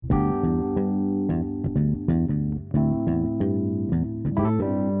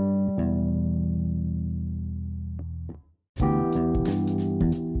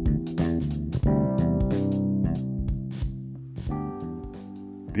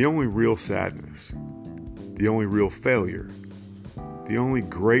The only real sadness, the only real failure, the only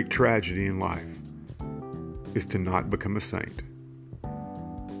great tragedy in life is to not become a saint.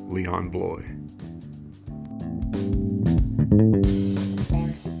 Leon Bloy.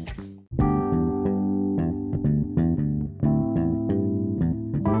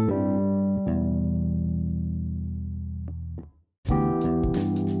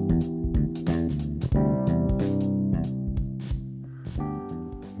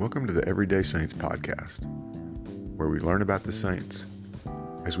 Welcome to the Everyday Saints podcast, where we learn about the saints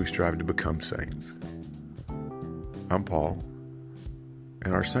as we strive to become saints. I'm Paul,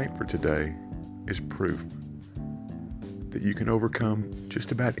 and our saint for today is proof that you can overcome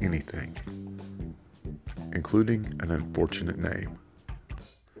just about anything, including an unfortunate name.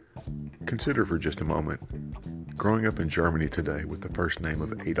 Consider for just a moment growing up in Germany today with the first name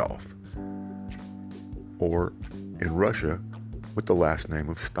of Adolf, or in Russia with the last name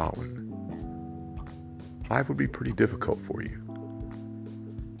of Stalin. Life would be pretty difficult for you,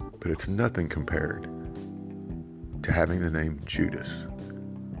 but it's nothing compared to having the name Judas.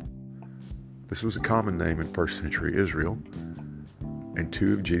 This was a common name in first century Israel, and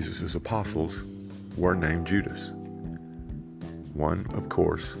two of Jesus' apostles were named Judas. One, of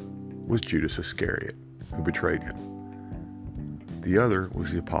course, was Judas Iscariot, who betrayed him. The other was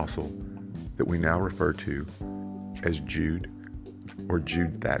the apostle that we now refer to as Jude, or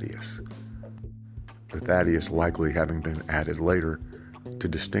Jude Thaddeus, the Thaddeus likely having been added later to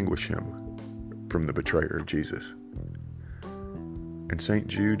distinguish him from the betrayer of Jesus. And St.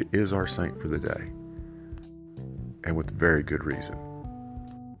 Jude is our saint for the day, and with very good reason.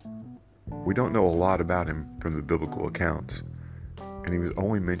 We don't know a lot about him from the biblical accounts, and he was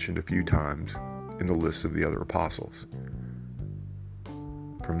only mentioned a few times in the lists of the other apostles.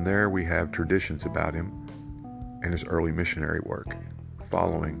 From there we have traditions about him and his early missionary work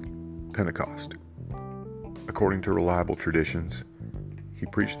following Pentecost. According to reliable traditions, he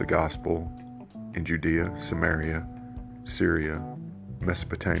preached the gospel in Judea, Samaria, Syria,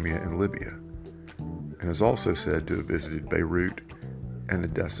 Mesopotamia, and Libya, and is also said to have visited Beirut and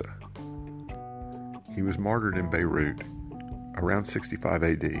Edessa. He was martyred in Beirut around 65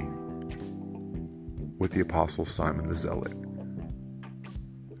 AD with the apostle Simon the Zealot.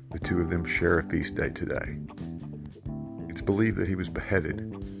 The two of them share a feast day today. It's believed that he was beheaded,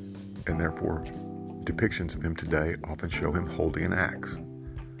 and therefore depictions of him today often show him holding an axe.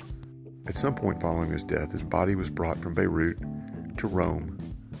 At some point following his death, his body was brought from Beirut to Rome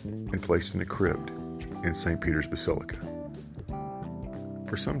and placed in a crypt in St. Peter's Basilica.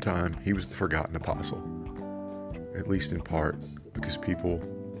 For some time, he was the forgotten apostle, at least in part because people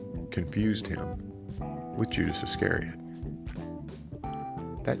confused him with Judas Iscariot.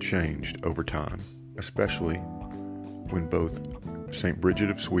 That changed over time, especially when both St. Bridget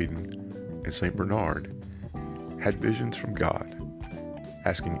of Sweden and St. Bernard had visions from God,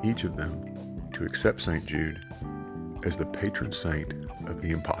 asking each of them to accept St. Jude as the patron saint of the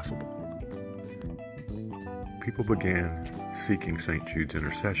impossible. People began seeking St. Jude's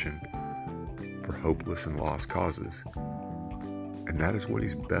intercession for hopeless and lost causes, and that is what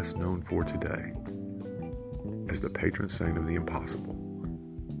he's best known for today, as the patron saint of the impossible,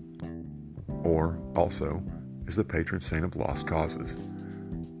 or also as the patron saint of lost causes.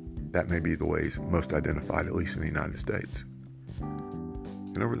 That may be the ways most identified, at least in the United States.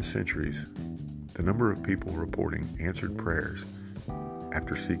 And over the centuries, the number of people reporting answered prayers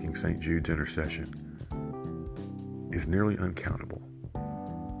after seeking St. Jude's intercession is nearly uncountable.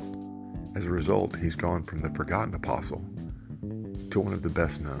 As a result, he's gone from the forgotten apostle to one of the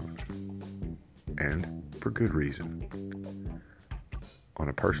best known, and for good reason. On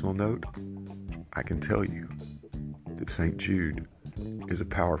a personal note, I can tell you that St. Jude is a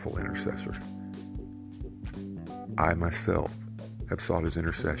powerful intercessor. I myself have sought his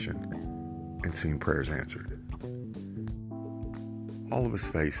intercession and seen prayers answered. All of us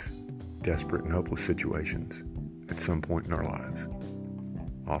face desperate and hopeless situations at some point in our lives,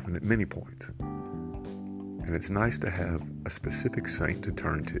 often at many points. And it's nice to have a specific saint to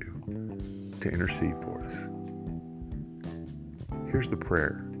turn to intercede for us. Here's the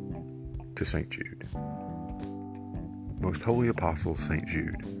prayer to St. Jude. Most Holy Apostle St.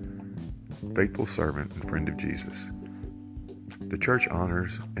 Jude, faithful servant and friend of Jesus, the Church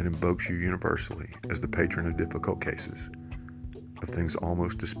honors and invokes you universally as the patron of difficult cases, of things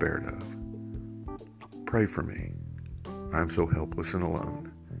almost despaired of. Pray for me. I am so helpless and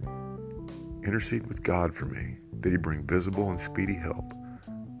alone. Intercede with God for me, that he bring visible and speedy help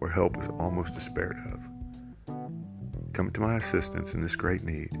where help is almost despaired of. Come to my assistance in this great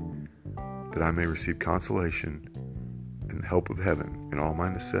need, that I may receive consolation and the help of heaven in all my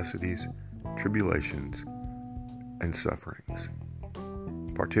necessities, tribulations, and sufferings,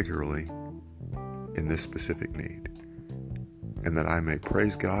 particularly in this specific need, and that I may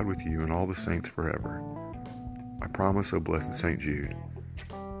praise God with you and all the saints forever. I promise, O blessed St. Jude,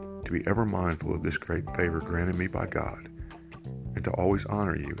 to be ever mindful of this great favor granted me by God, and to always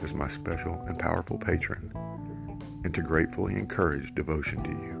honor you as my special and powerful patron, and to gratefully encourage devotion to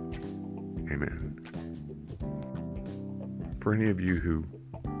you. Amen. For any of you who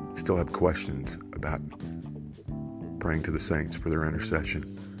still have questions about praying to the saints for their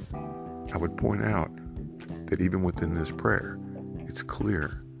intercession, I would point out that even within this prayer, it's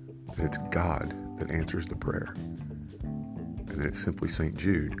clear that it's God that answers the prayer, and that it's simply St.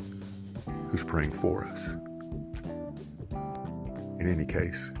 Jude who's praying for us. In any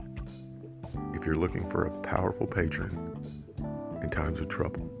case, if you're looking for a powerful patron in times of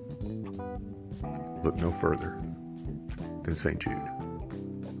trouble, look no further than St. Jude.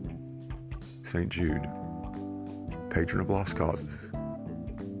 St. Jude, patron of lost causes,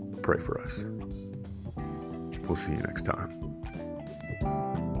 pray for us. We'll see you next time.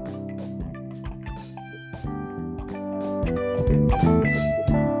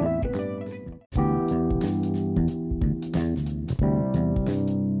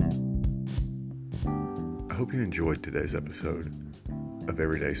 I hope you enjoyed today's episode of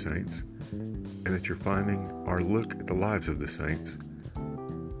Everyday Saints, and that you're finding our look at the lives of the saints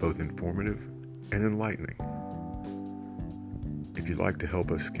both informative and enlightening. If you'd like to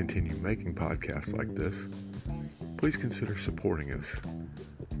help us continue making podcasts like this, please consider supporting us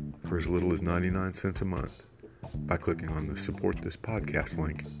for as little as 99 cents a month by clicking on the Support This Podcast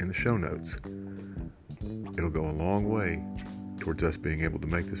link in the show notes. It'll go a long way towards us being able to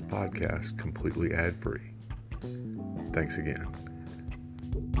make this podcast completely ad-free. Thanks again.